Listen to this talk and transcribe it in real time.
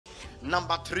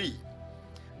Number 3,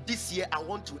 this year I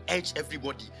want to urge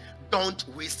everybody, don't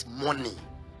waste money.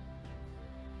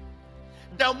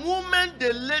 The moment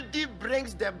the lady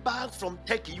brings the bag from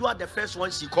Turkey, you are the first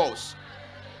one she calls.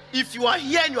 If you are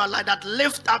here and you are like that,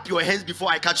 lift up your hands before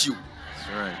I catch you. That's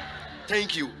right.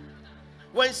 Thank you.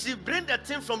 When she brings the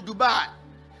thing from Dubai,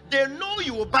 they know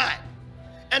you will buy.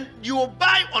 And you will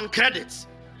buy on credit.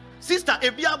 Sister,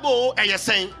 Ebiabo, you're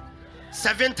saying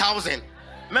 7,000.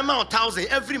 Remember 1,000.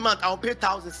 Every month I'll pay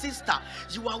 1,000. Sister,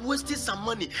 you are wasting some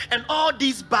money. And all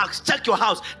these bags, check your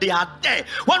house, they are there.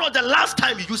 When was the last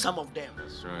time you used some of them?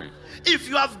 That's right. If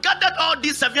you have gathered all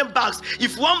these 7 bags,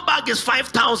 if one bag is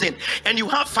 5,000 and you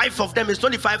have 5 of them, it's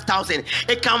 25,000.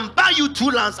 It can buy you 2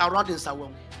 lands around in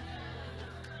Sawam.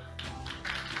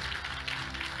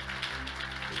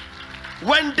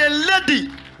 When the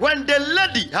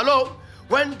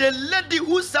lady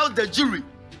who sells the jewelry,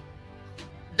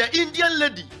 the Indian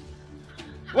lady,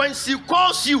 when she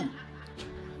calls you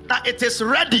that it is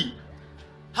ready,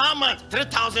 how much?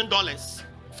 $3,000,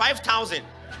 5,000.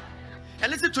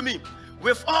 And listen to me,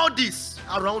 with all this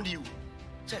around you,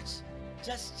 church,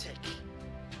 just check.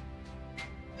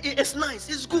 It's nice,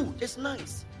 it's good, it's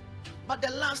nice. But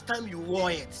the last time you wore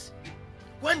it,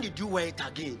 when did you wear it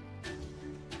again?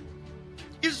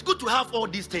 It's good to have all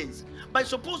these things, but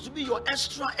it's supposed to be your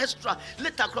extra.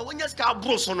 Later, when you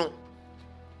no.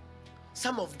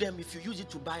 Some of them, if you use it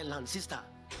to buy land, sister,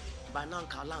 buy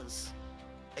lands,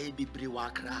 you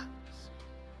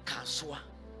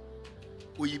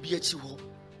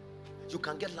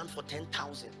can get land for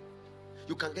 10,000.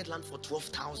 You can get land for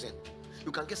 12,000.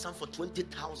 You can get some for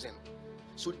 20,000.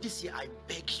 So this year, I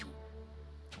beg you,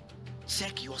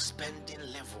 check your spending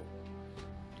level,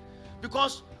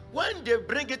 because when they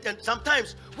bring it, and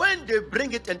sometimes when they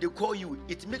bring it and they call you,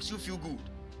 it makes you feel good.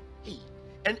 Hey,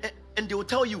 and they will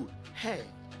tell you, hey,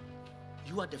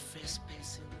 you are the first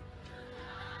person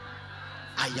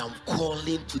I am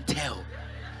calling to tell.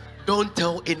 Don't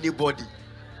tell anybody.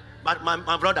 But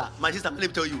my brother, my sister, let me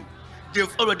tell you,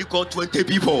 they've already called 20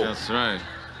 people. That's right.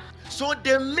 So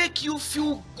they make you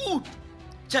feel good.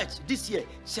 Church, this year,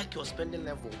 check your spending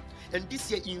level. And this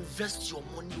year, invest your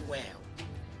money well.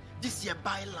 This year,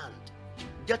 buy land,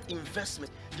 get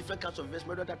investment, different kinds of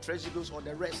investment, whether treasury bills or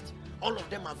the rest. All of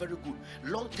them are very good.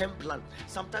 Long-term plan.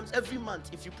 Sometimes every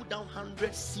month, if you put down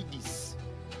 100 CDs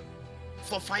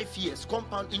for 5 years,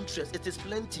 compound interest, it is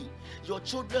plenty. Your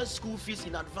children's school fees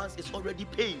in advance is already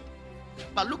paid.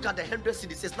 But look at the 100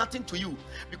 CDs, it's nothing to you,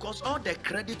 because all the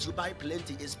credit you buy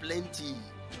plenty is plenty.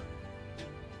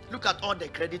 Look at all the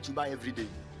credit you buy every day.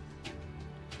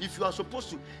 If you are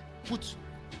supposed to put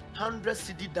 100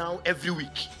 CD down every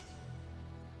week,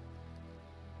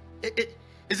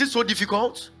 is it so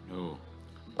difficult? No.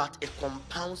 But it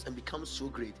compounds and becomes so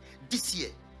great. This year,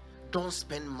 don't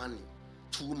spend money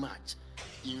too much.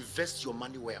 Invest your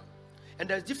money well. And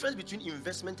there's a difference between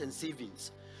investment and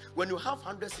savings. When you have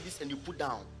 100 CDs and you put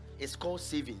down, it's called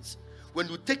savings. When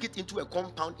you take it into a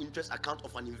compound interest account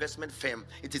of an investment firm,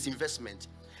 it is investment.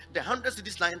 The 100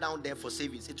 CDs lying down there for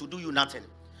savings, it will do you nothing.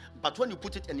 But when you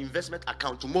put it in investment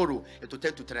account tomorrow, it will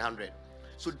turn to 300.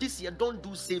 So this year, don't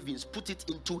do savings, put it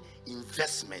into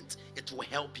investment. It will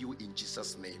help you in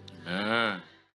Jesus' name.